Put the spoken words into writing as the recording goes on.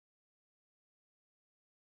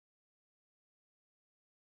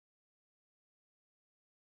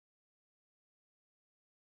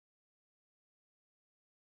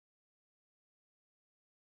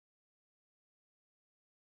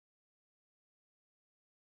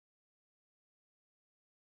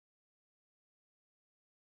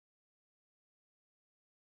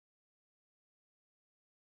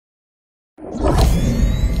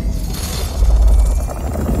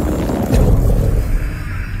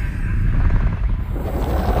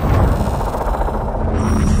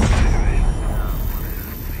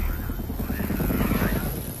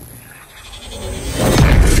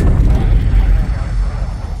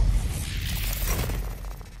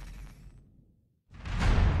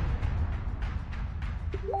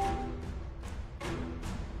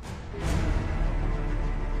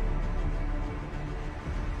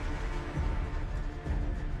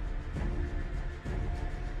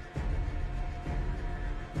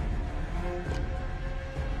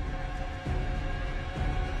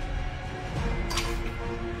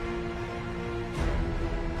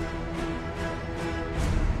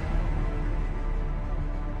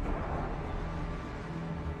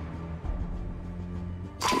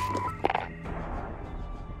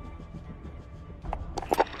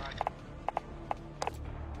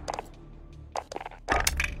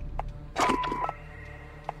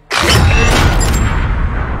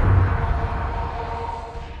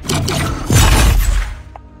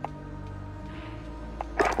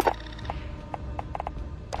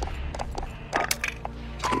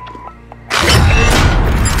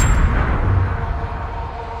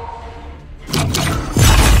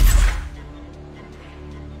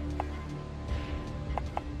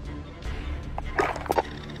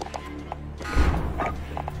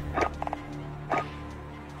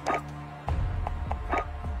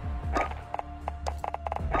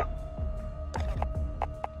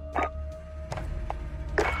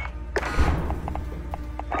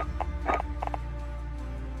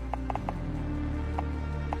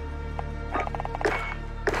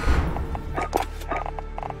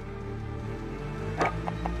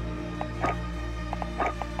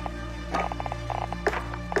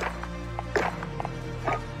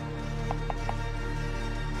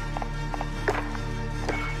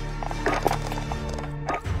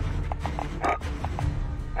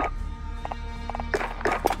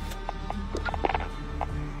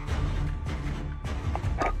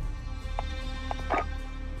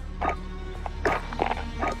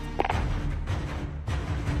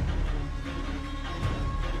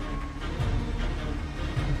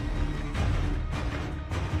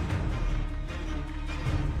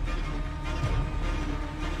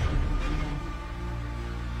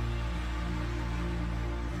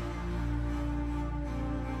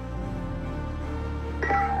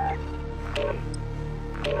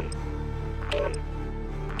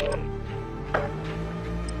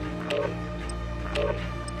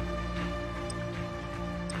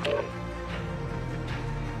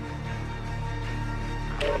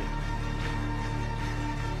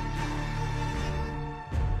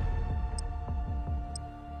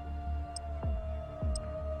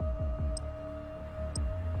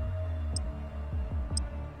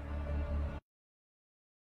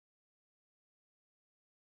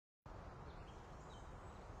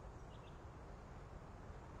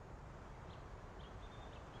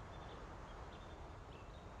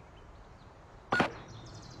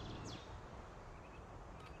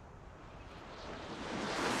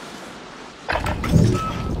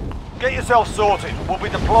Get yourself sorted. We'll be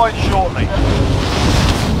deploying shortly.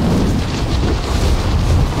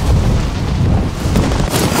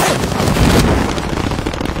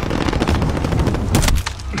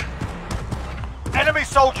 Enemy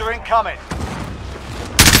soldier incoming.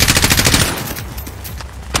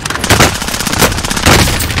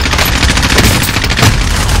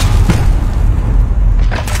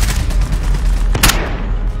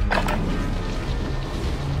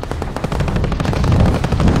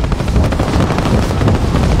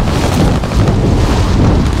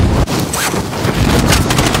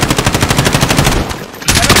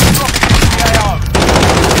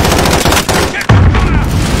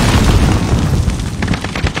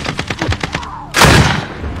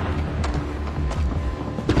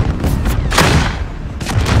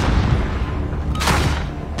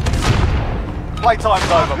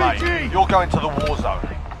 Playtime's over, mate. You're going to the war zone.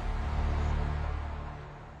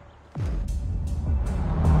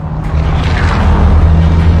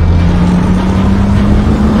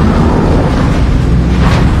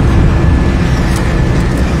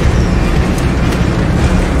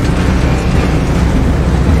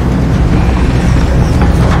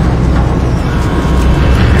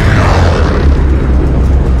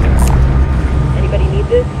 Anybody need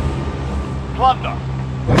this? Plunder.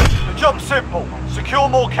 The job's simple. Secure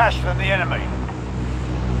more cash than the enemy.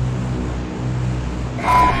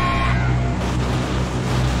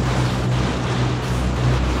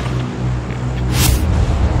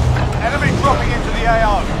 Enemy dropping into the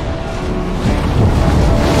AO.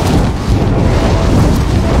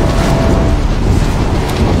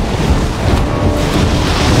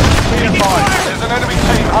 Be advised, there's an enemy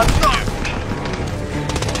team hunting you.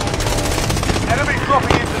 Enemy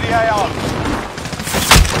dropping into the AO.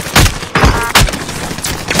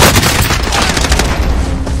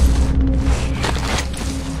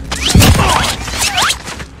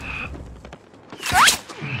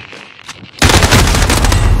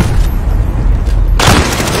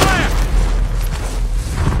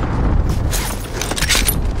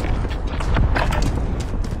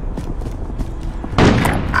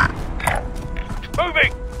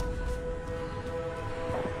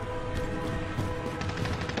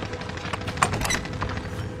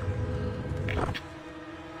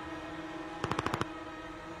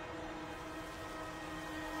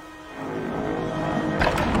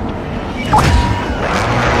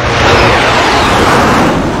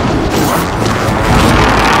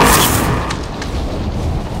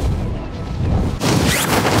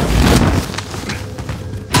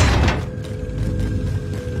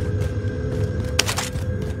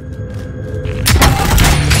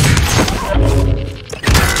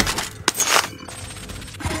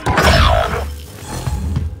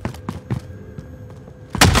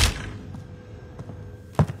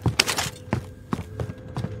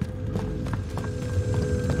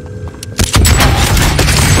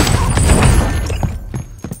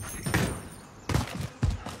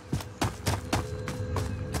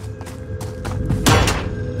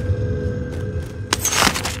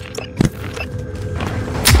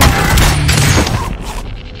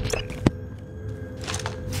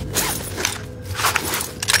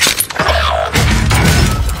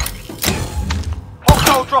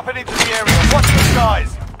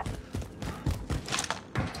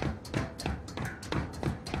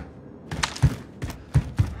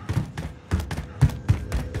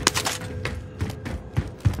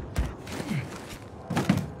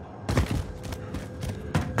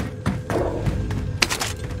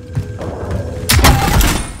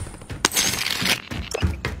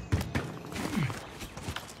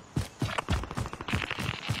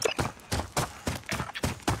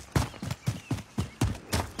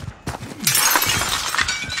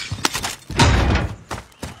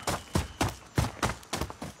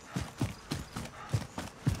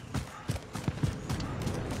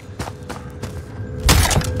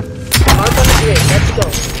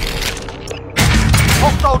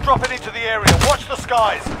 into the area. Watch the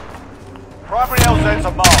skies. Primary LZs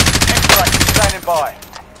are marked. Extract standing by.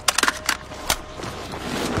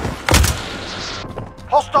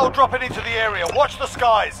 Hostile dropping into the area. Watch the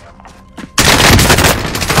skies.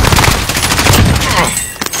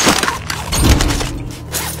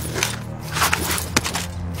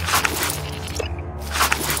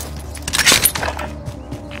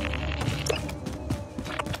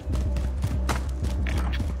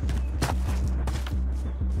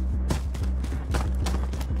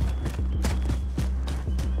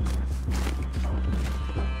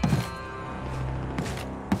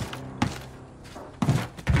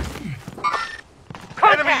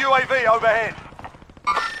 Enemy UAV overhead.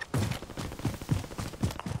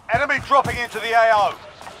 Enemy dropping into the AO.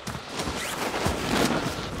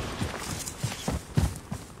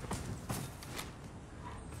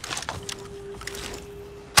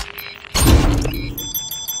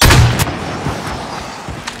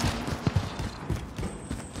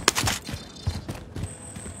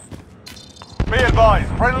 Be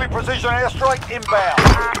advised, friendly precision airstrike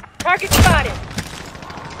inbound. Target spotted.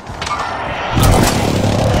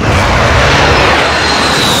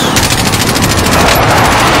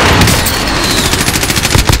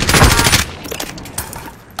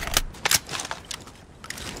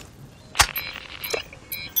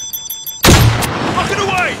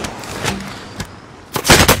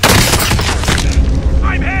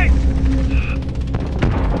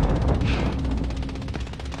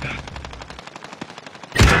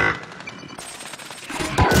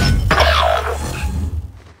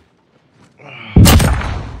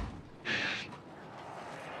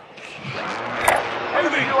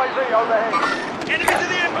 UAV overhead. Enemies in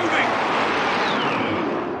the air moving!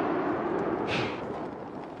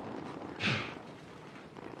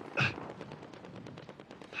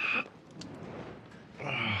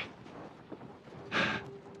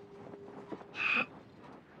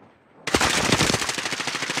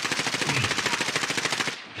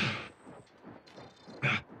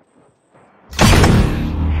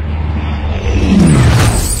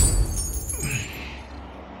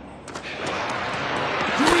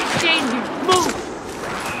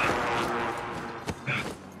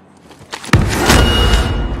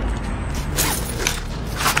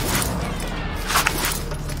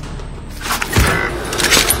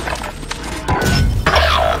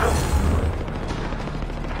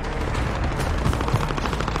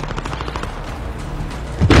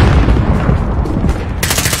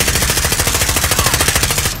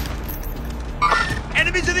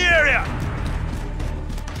 Enemies in the area!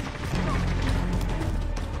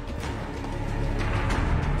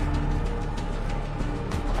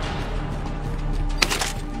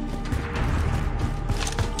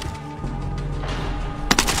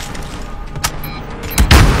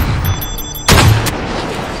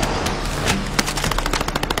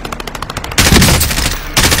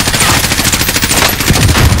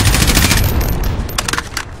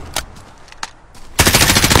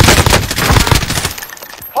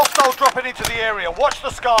 Hostile dropping into the area. Watch the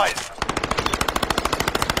skies.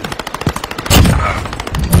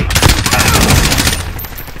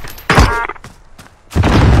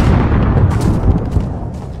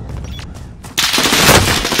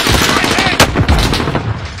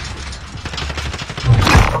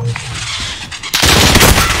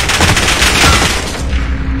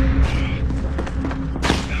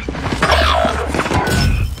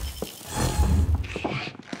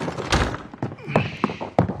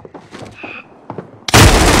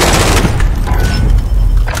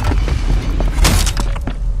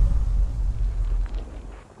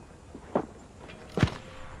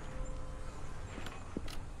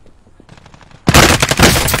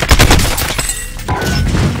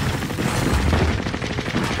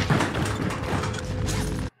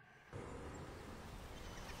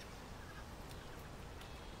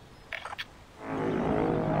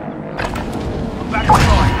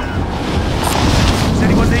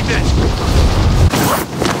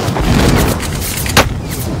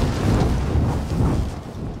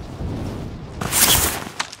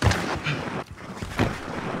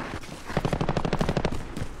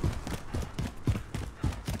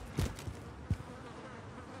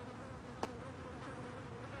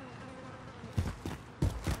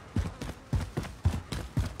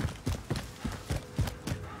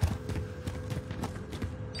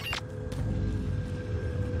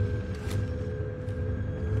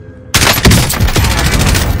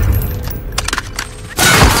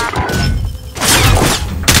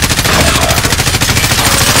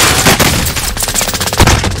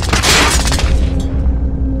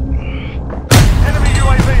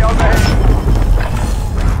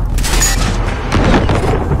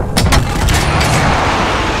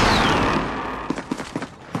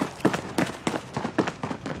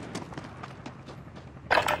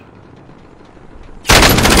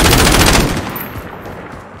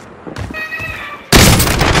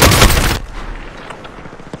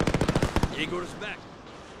 got us back.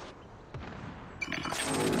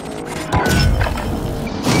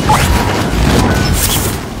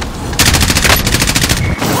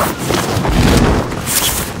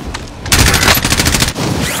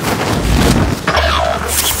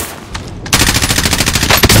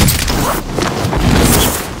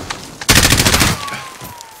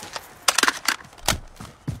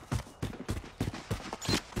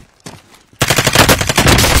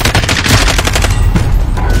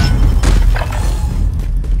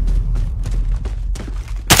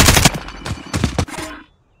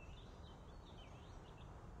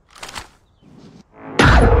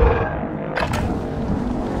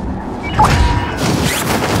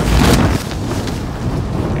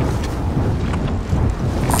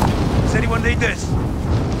 Need this.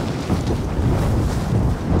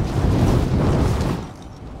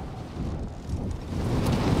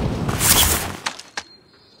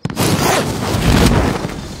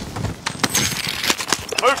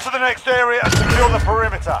 Move to the next area and secure the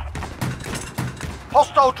perimeter.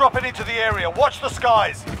 Hostile dropping into the area. Watch the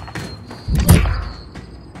skies.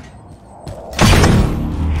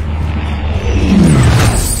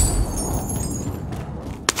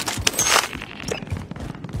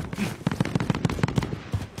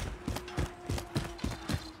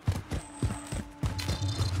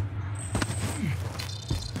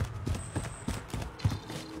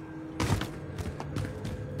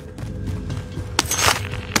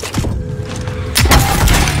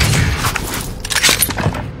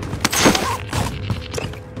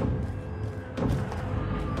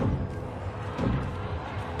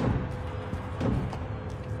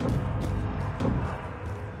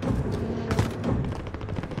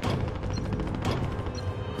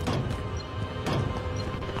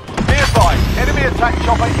 Enemy attack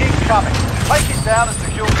chopper incoming. Take it down and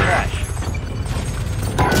secure the cash.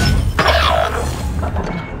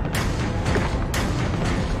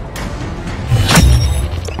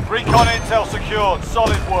 Recon intel secured.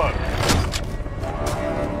 Solid work.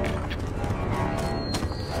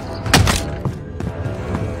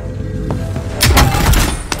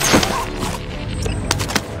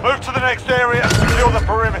 Move to the next area and secure the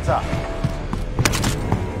perimeter.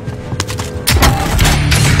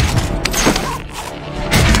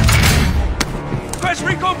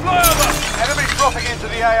 Recon flyover! Enemies dropping into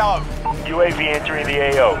the AO. UAV entering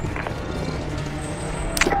the AO.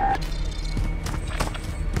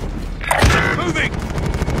 Moving!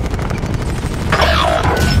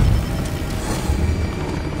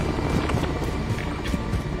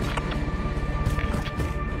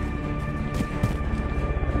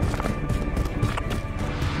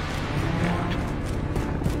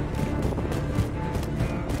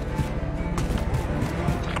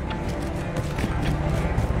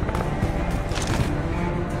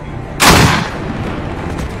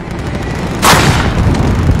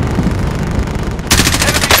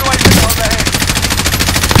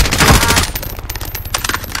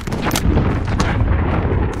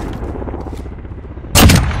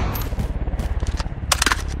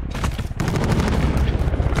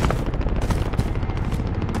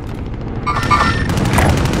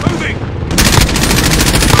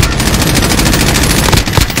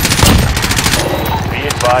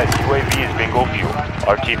 UAV is bingo fuel.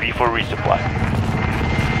 RTB for resupply.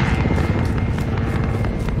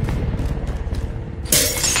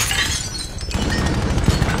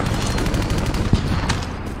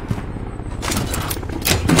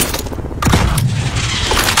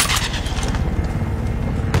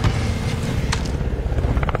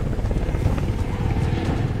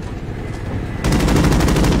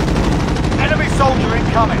 Enemy soldier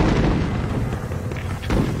incoming.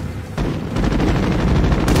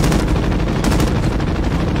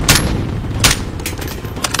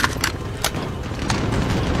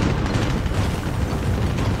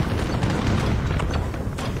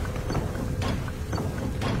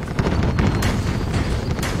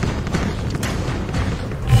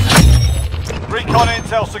 Recon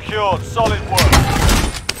intel secured. Solid work.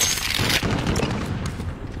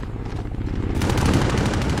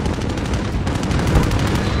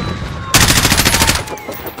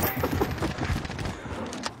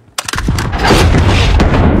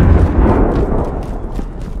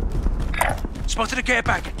 Spotted a care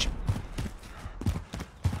package.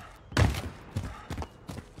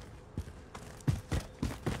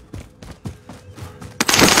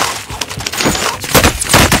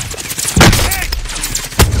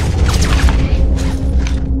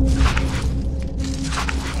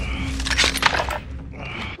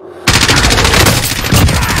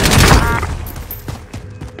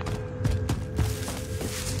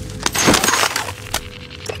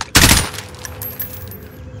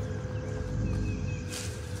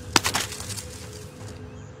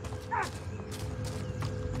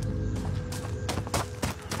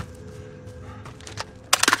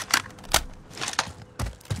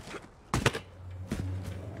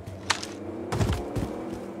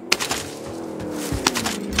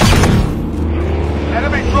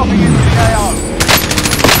 dropping into the AO.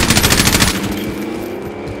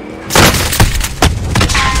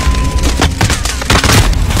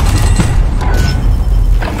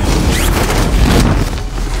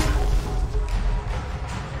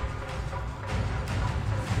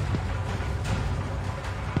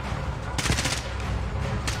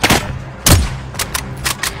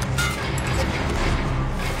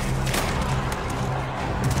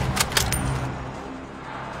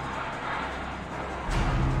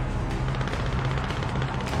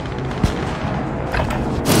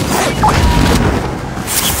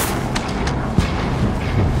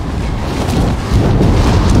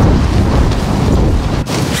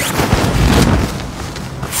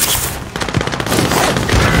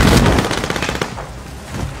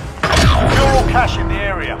 Cash in the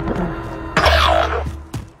area.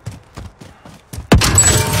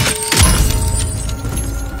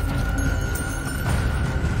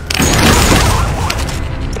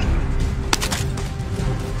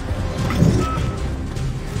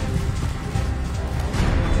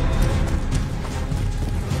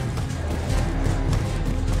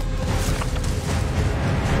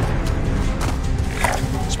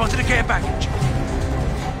 Spotted a care package.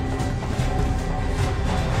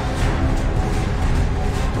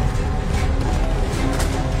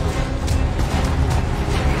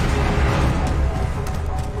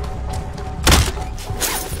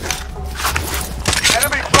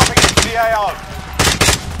 Enemy dropping into the AO.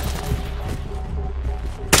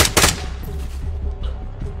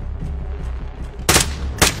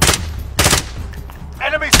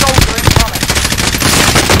 Enemy soldier incoming.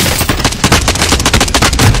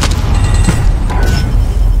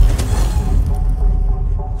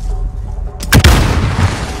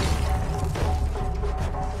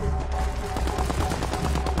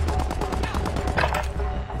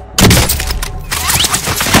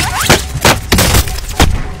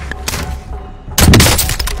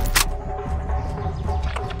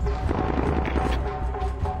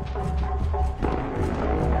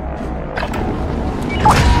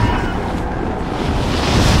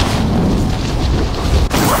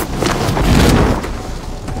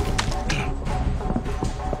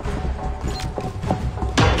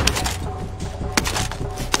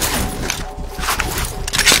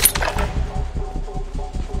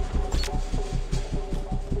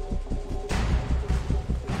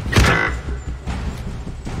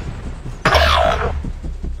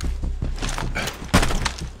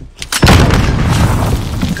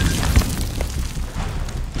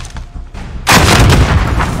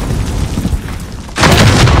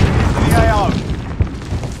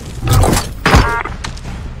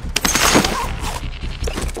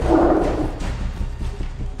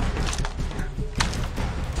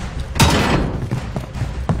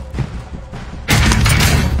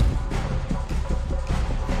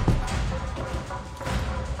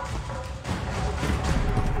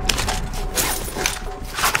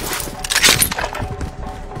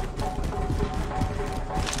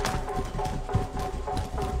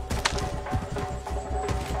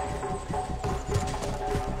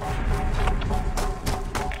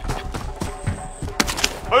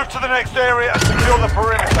 Move to the next area and secure the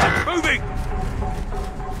perimeter. Moving!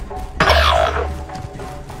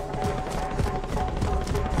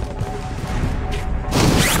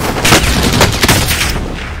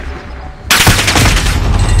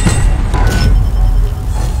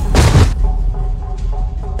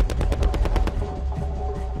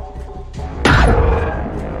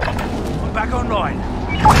 I'm back online.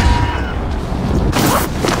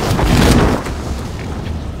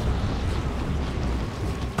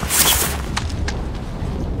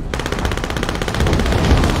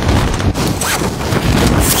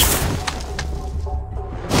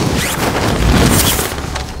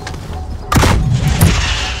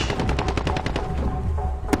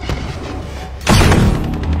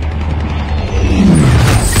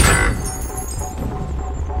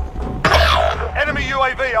 Enemy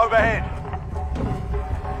UAV overhead.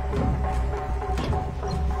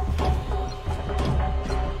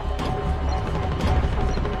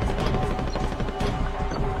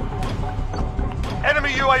 Enemy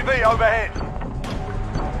UAV overhead.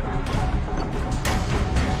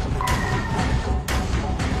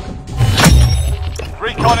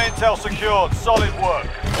 Recon intel secured. Solid work.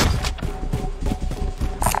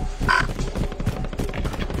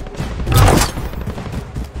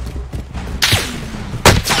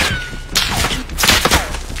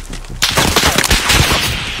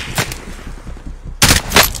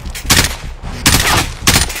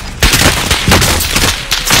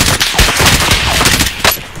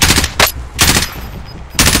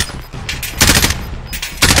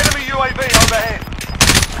 UAV overhead.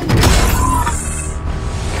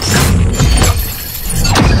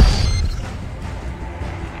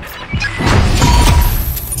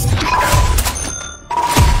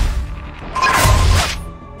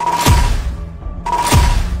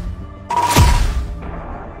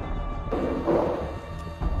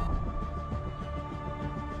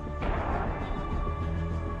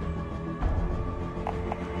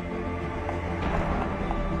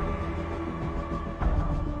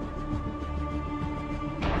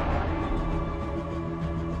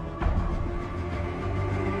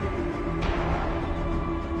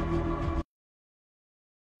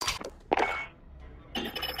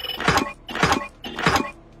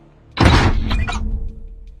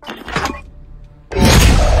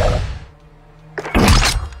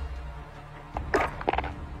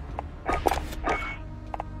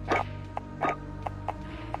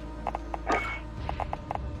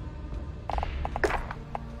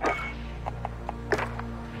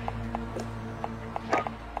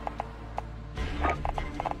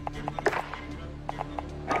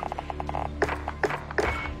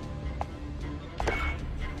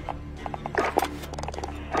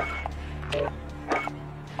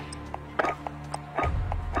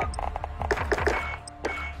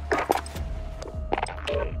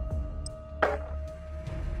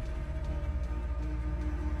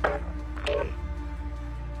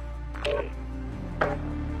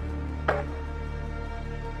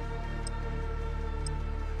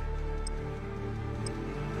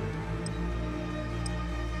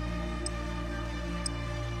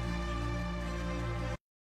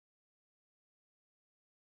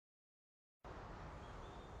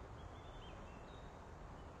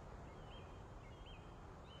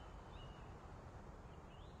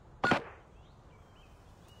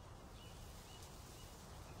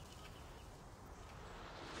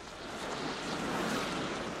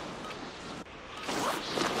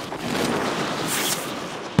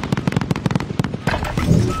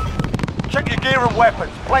 Check your gear and weapons.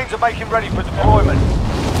 Planes are making ready for deployment.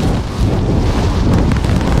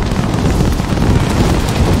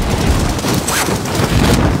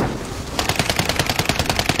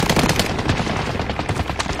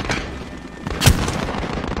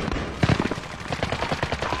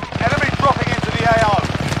 Enemy dropping into the AO.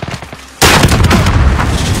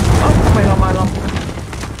 Oh, my God.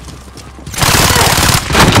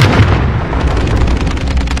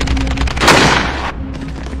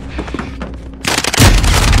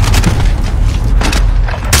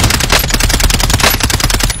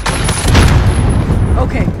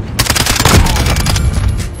 Okay.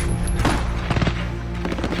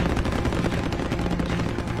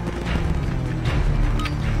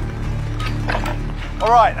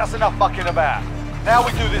 Alright, that's enough fucking about. Now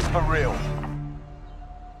we do this for real.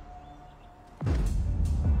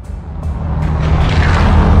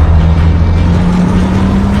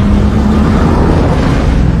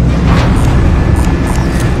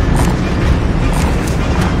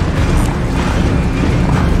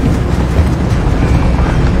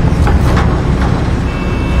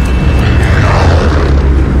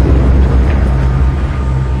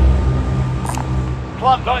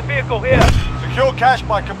 Light vehicle here. Secure cash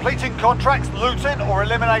by completing contracts, looting, or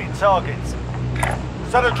eliminating targets.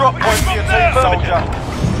 Set a drop point for your team, soldier.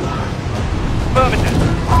 Affirmative.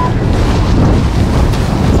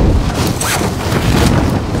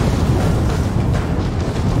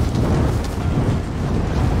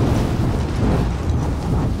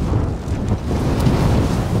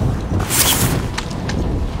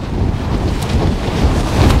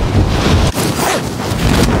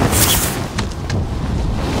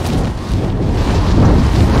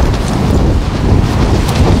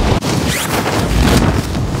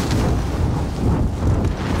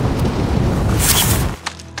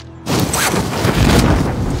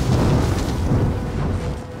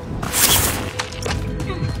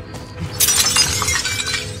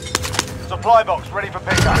 Supply box ready for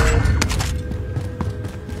pickup.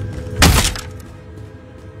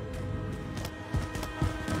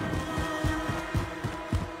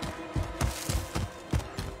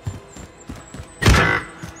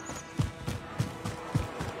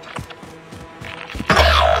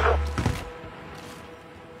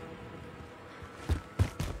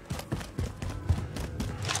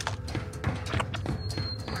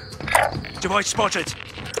 Device spotted.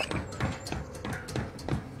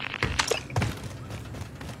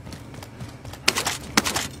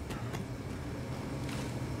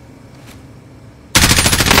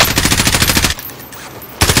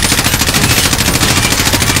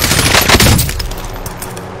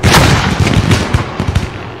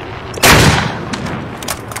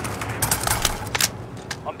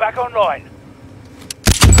 I'm back online.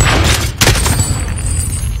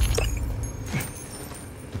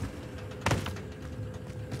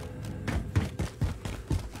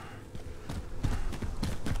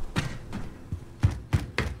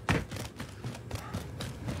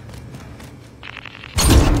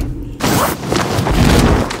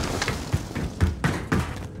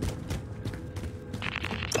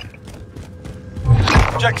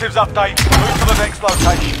 Objectives update. Move to the next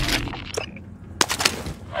location.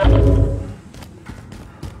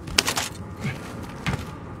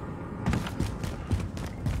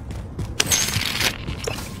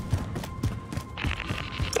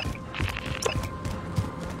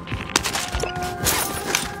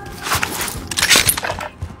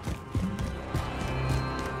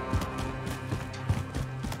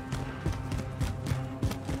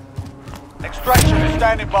 Extraction is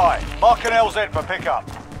standing by. Mark an LZ for pickup.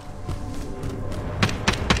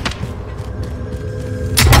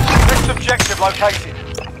 Next objective located.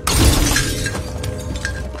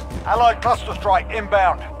 Allied cluster strike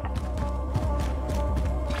inbound.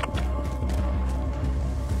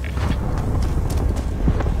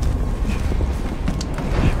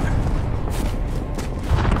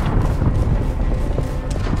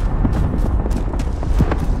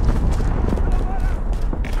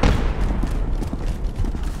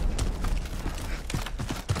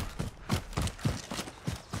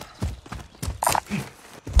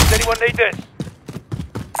 Anyone need this?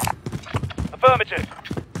 Affirmative.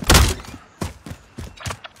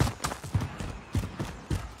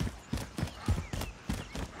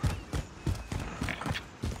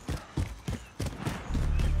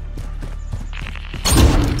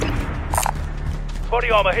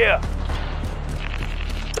 Body armor here.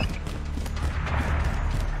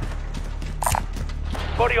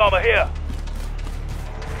 Body armor here.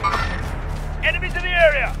 Enemies in the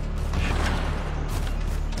area.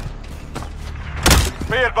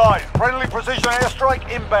 Be advised, friendly precision airstrike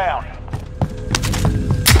inbound.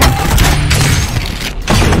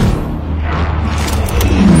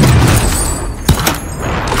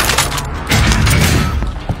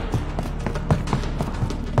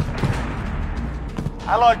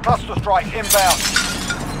 Allied cluster strike inbound.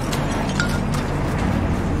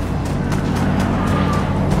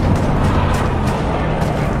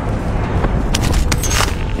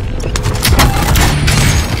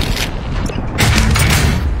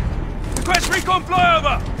 Request recon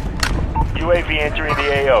flyover! UAV entering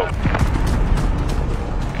the AO.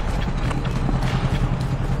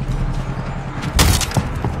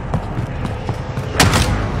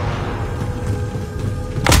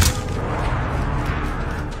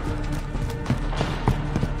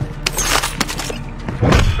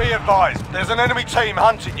 Be advised, there's an enemy team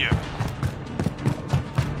hunting you.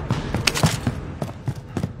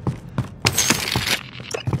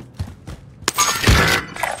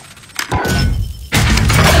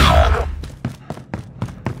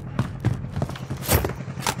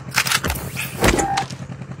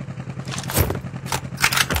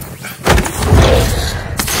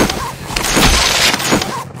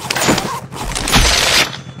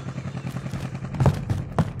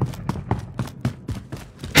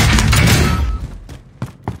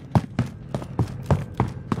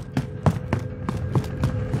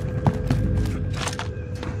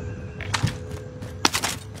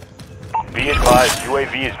 Be advised,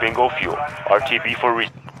 UAV is bingo fuel. RTB for re-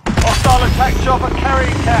 Hostile attack chopper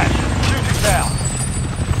carrying cash. Shoot it down.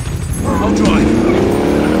 I'll drive.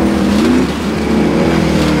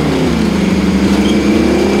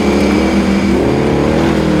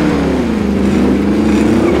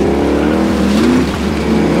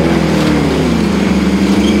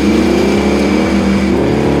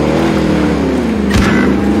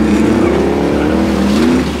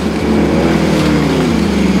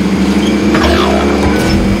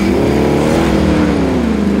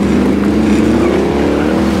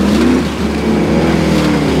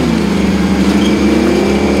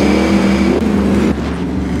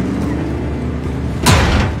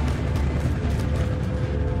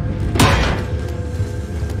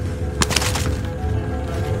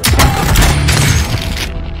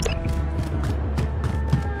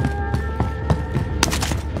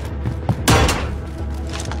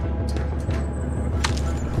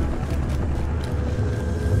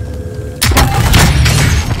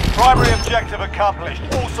 Primary objective accomplished.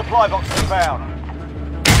 All supply boxes found.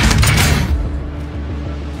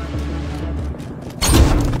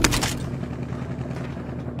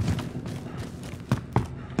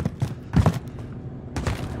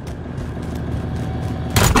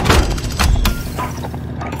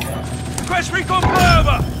 Request recon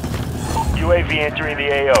flyover! UAV entering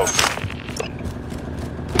the AO.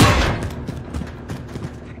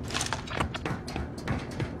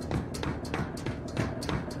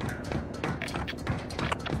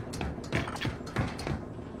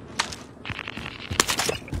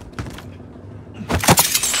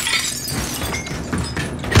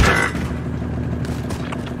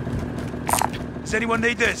 Does anyone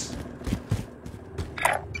need this?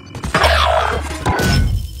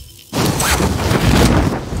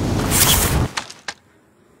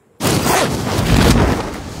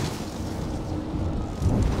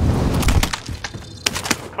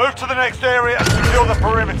 Move to the next area and secure the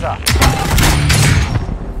perimeter.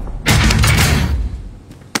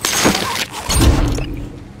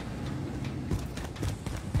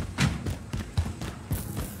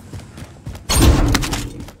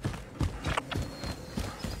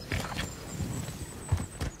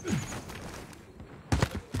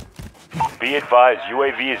 Be advised,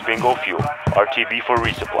 UAV is bingo fuel. RTB for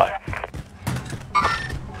resupply.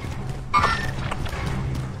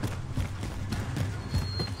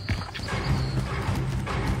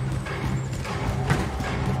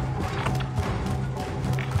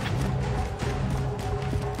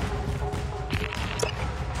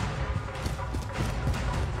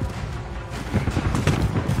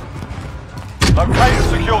 Locate and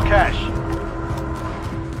secure cash.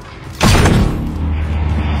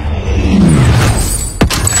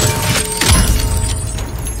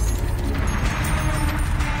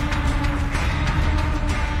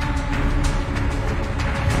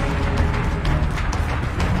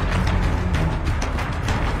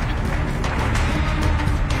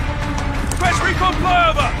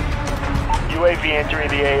 entering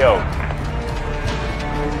the AO.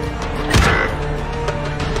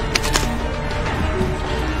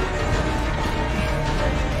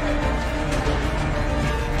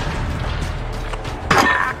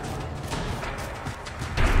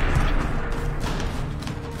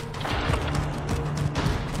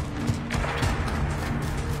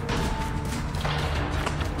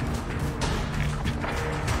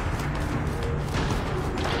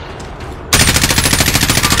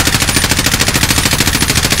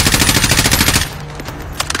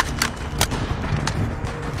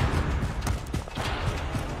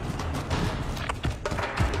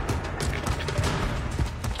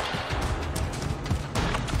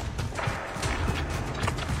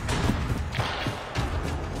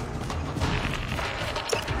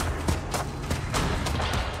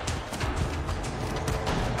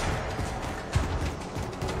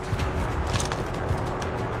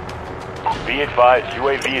 Be advised,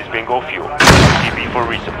 UAV is bingo fuel. RTB for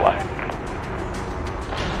resupply.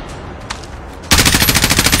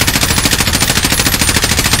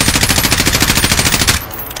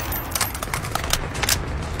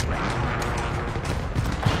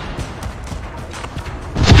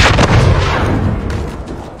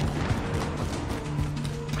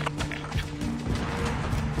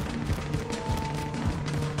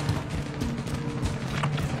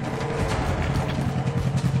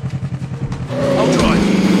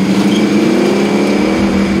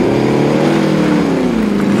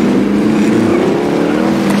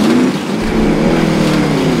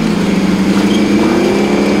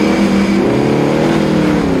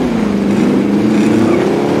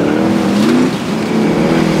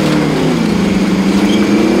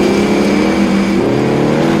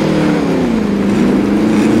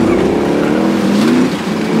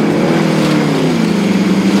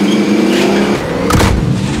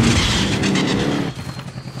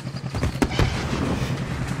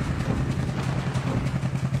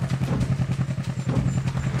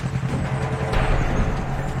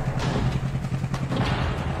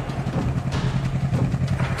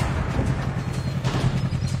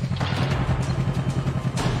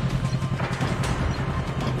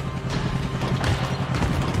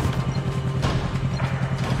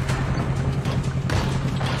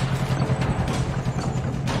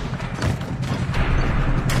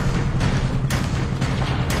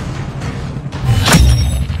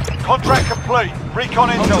 Contract complete. Recon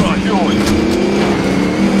intel secured.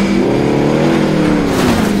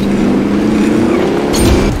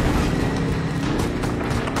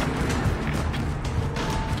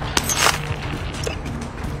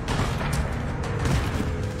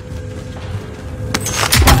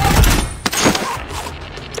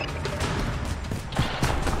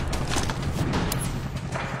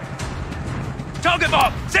 Target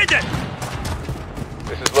bomb! Send it!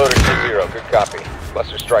 This is loader 2-0. Good copy.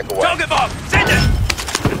 Buster strike away. Target bomb! Send it!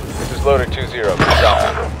 This is loader 2-0. Good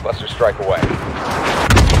copy. Buster strike away.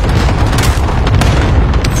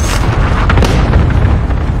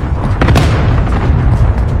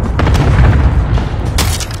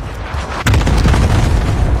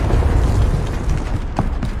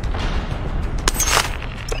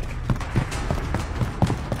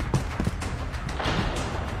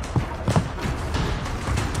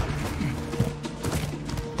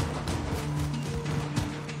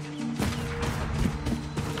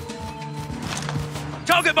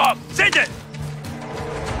 Target bomb! Send it!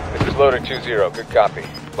 This is loader 2-0. Good copy.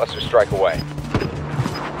 Buster strike away.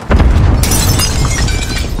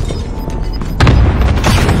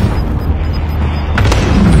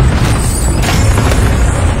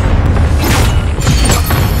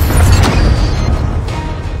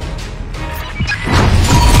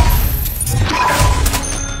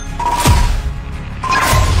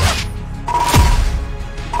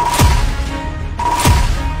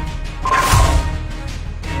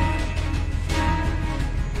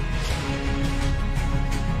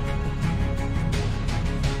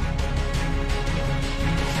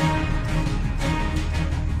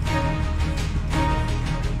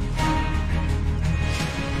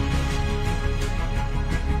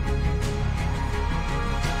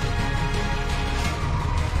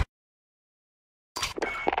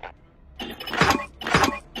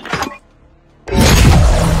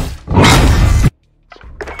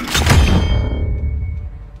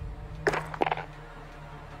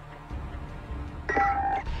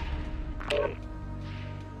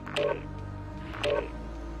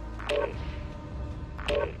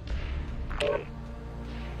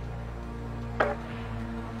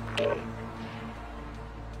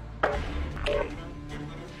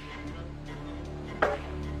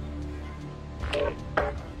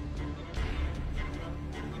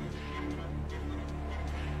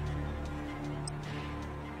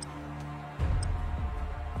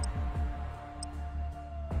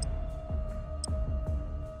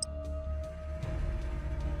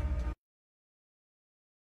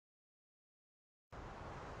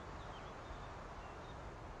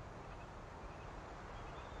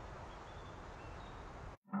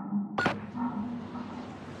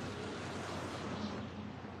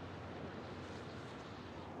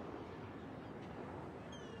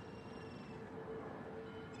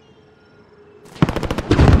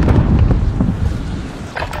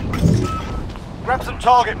 Grab some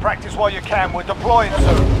target practice while you can. We're deploying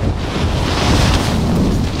soon.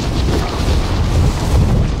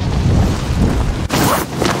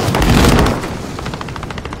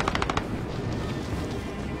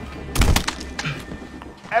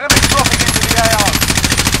 Enemy dropping into the AR.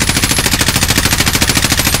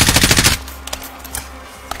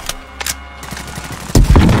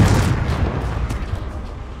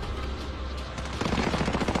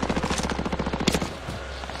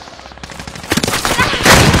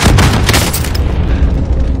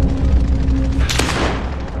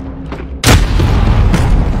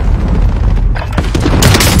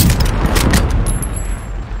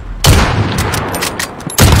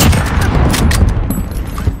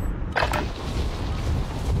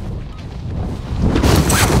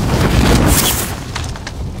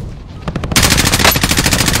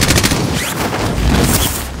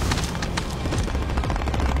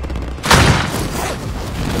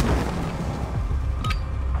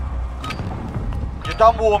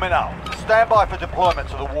 Done warming up. Stand by for deployment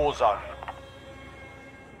to the war zone.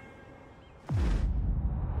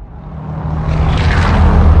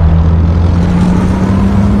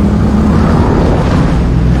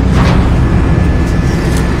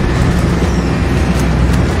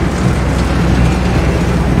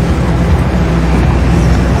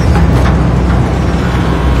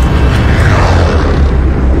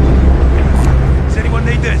 Does anyone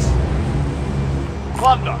need this?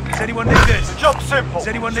 Plunder. Does anyone need this? The job's simple. Does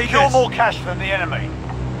anyone need Secure this? more cash than the enemy.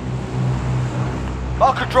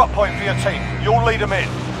 Mark a drop point for your team. You'll lead them in.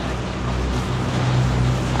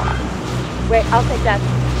 Wait, I'll take that.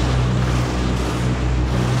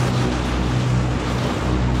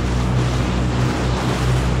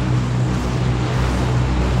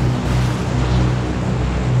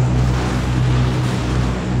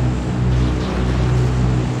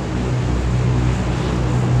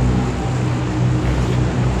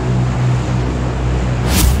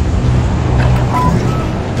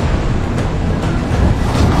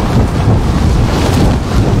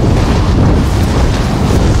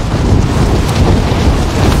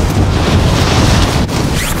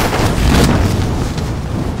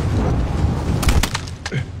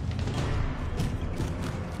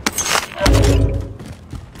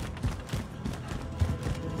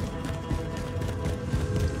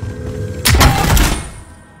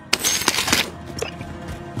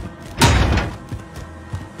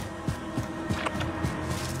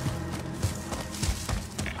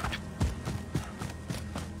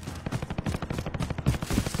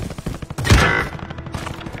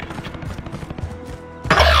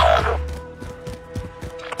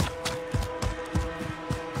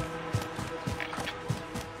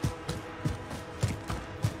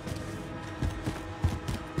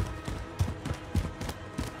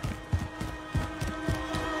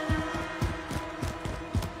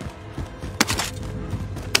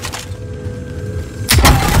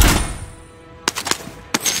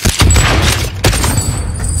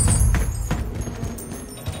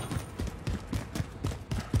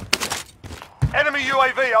 Enemy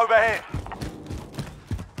UAV overhead.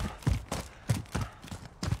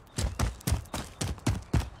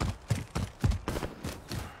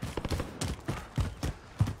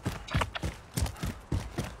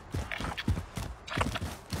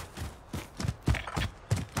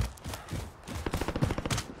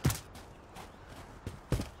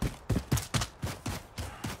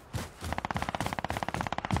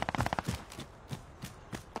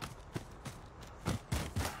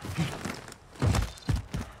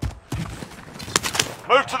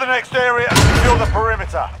 Move to the next area and secure the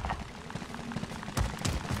perimeter.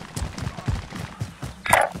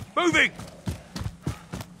 Moving!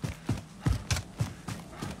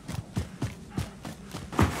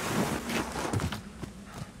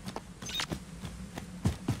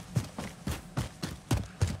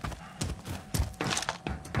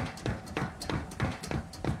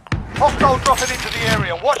 Hostile dropping into the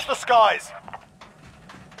area. Watch the skies.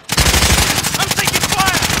 I'm taking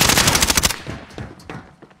fire!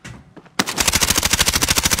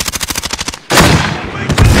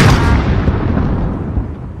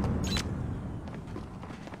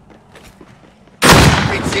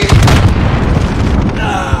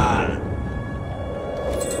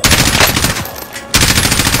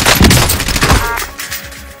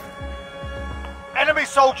 Enemy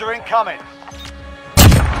soldier incoming.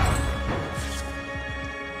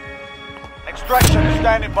 Extraction is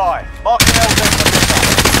standing by. Marking LZ for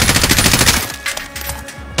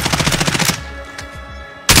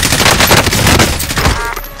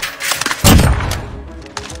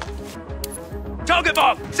Target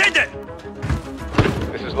mark! Send it!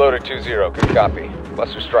 This is Loader 2-0. Good copy.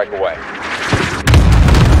 Cluster strike away.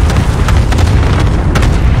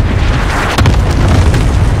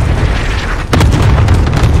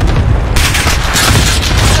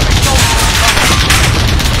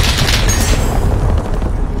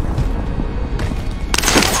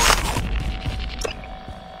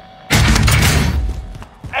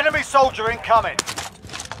 soldier incoming.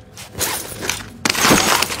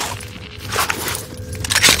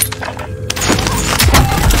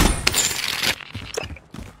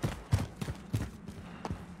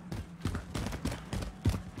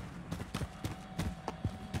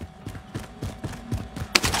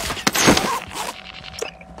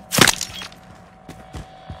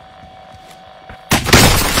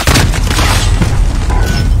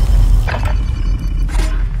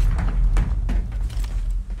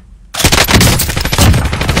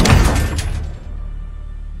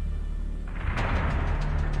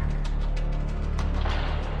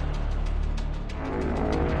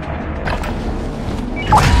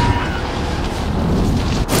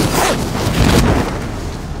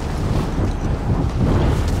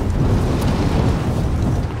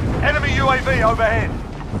 UAV overhead.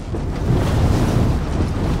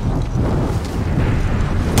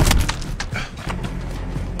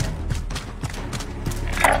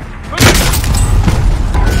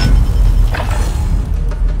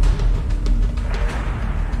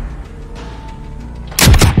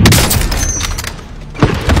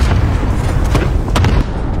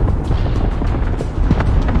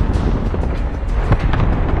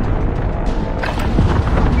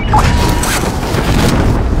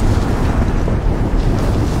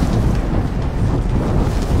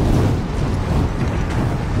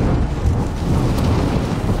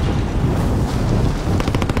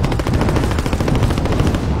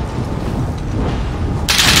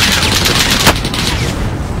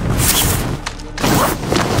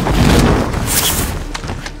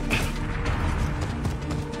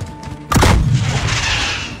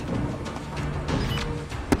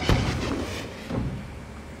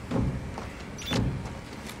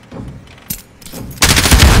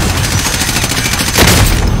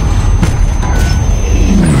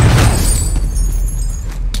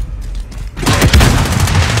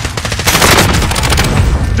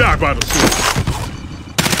 Die by the sword.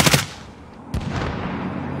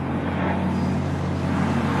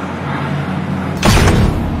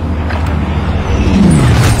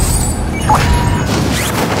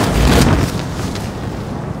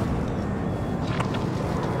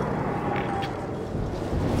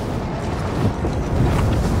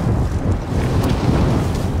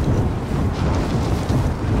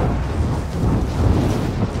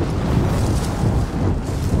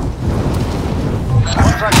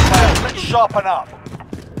 Contract failed. Let's sharpen up.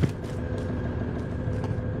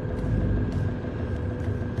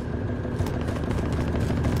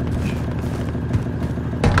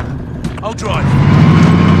 I'll drive.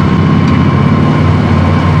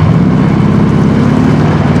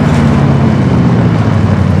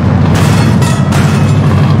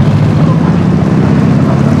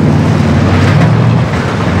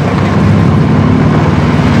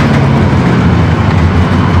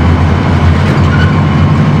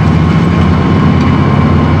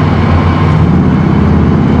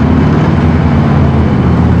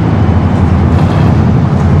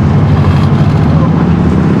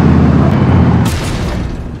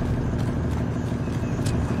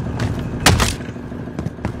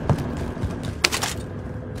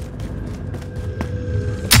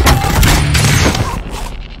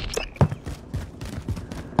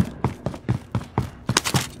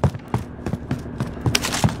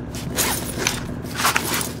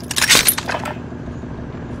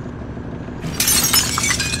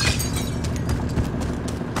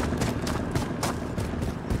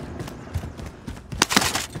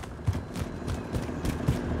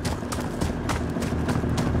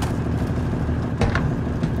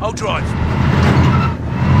 I'll drive.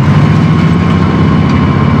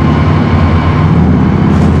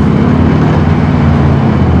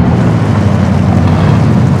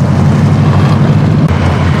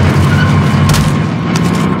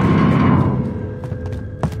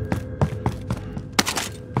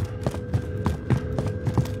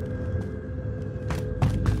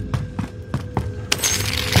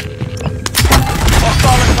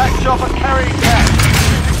 Hostile attack chopper carrying gas.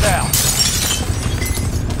 Shoot it down.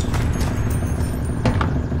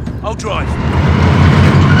 I'll drive.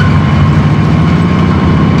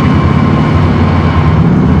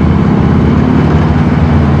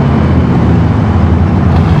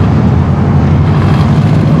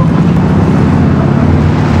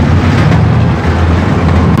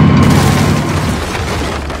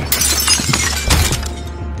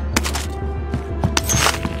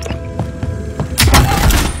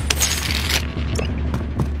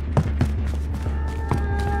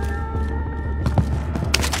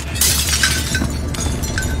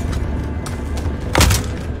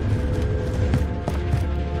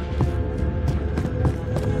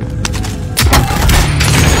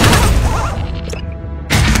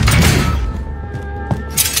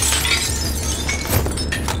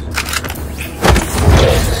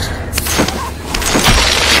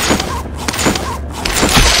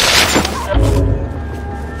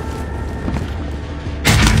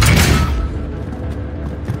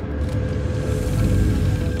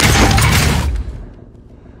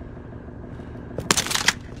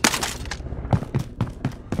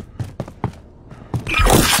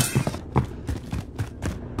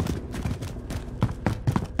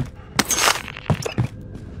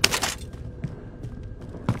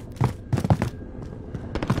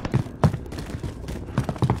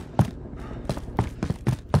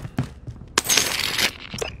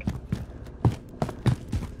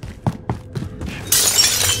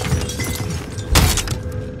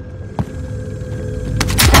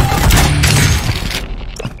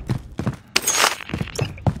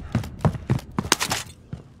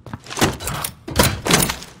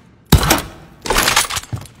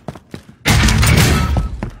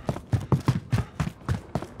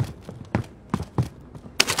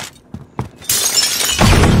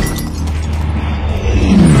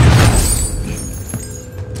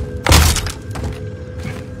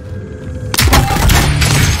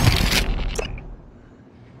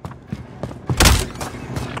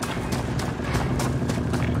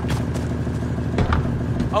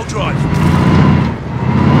 I'll drive.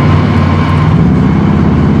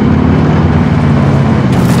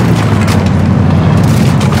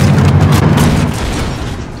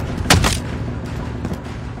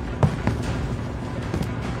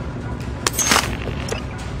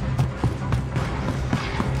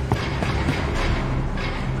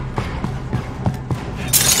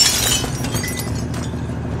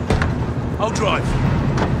 I'll drive.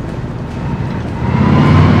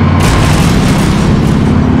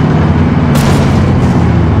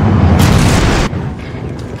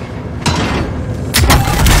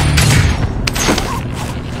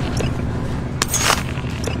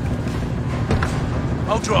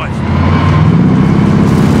 I'll drive.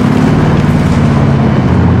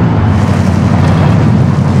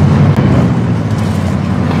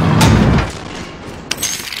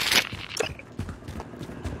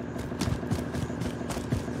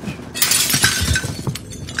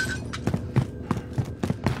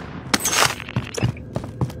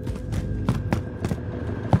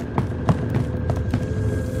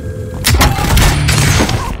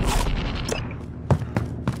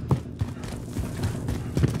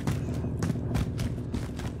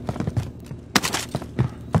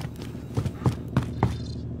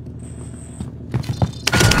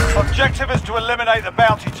 Objective is to eliminate the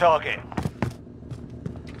bounty target.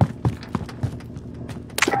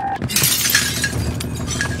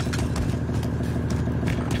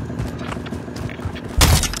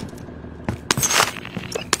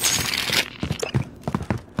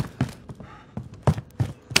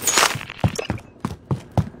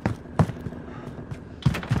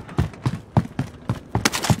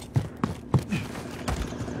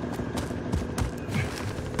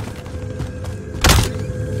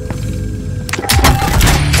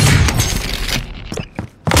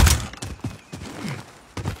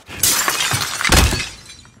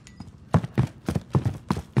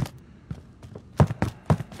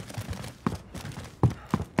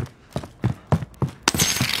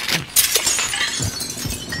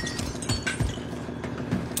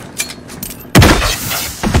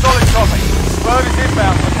 Bird is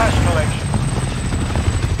inbound for cash collection.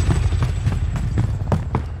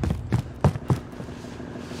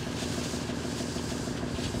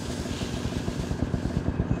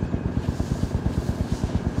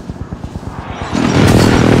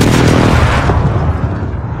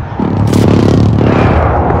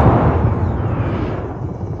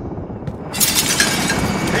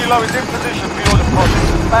 Helo is in position for your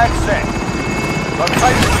deposit. Bag set.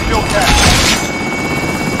 Locate and secure cash.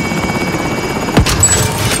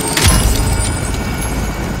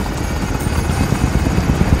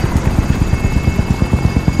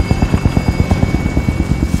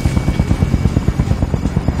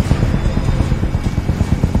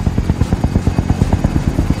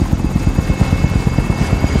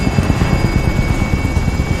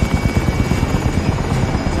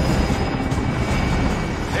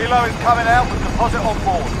 Helo is coming out with deposit on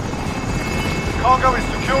board. Cargo is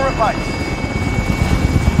secure at base.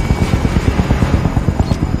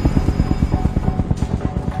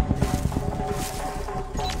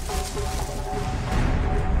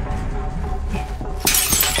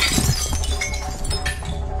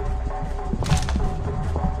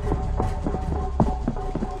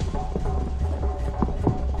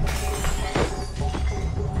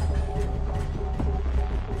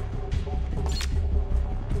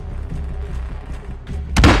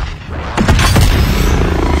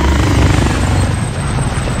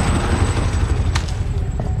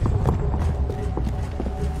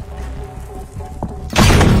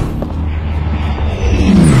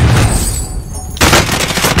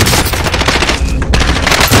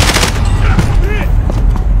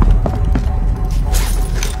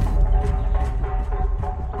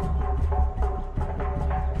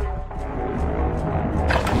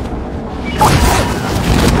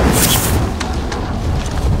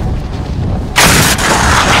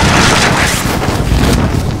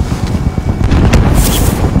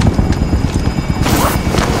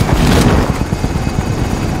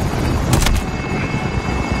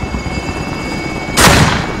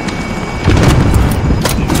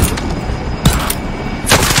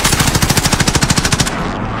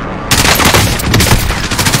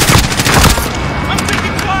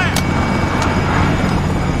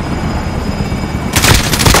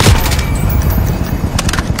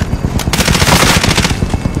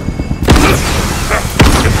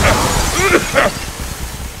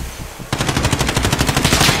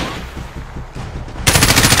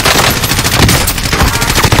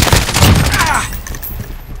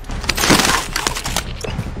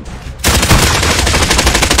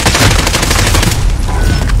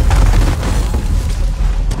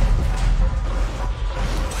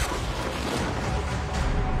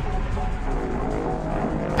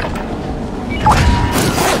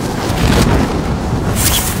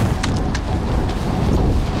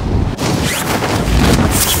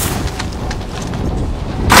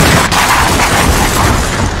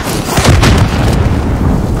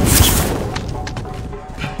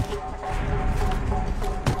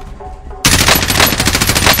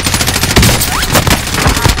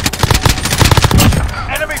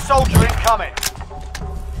 soldier incoming.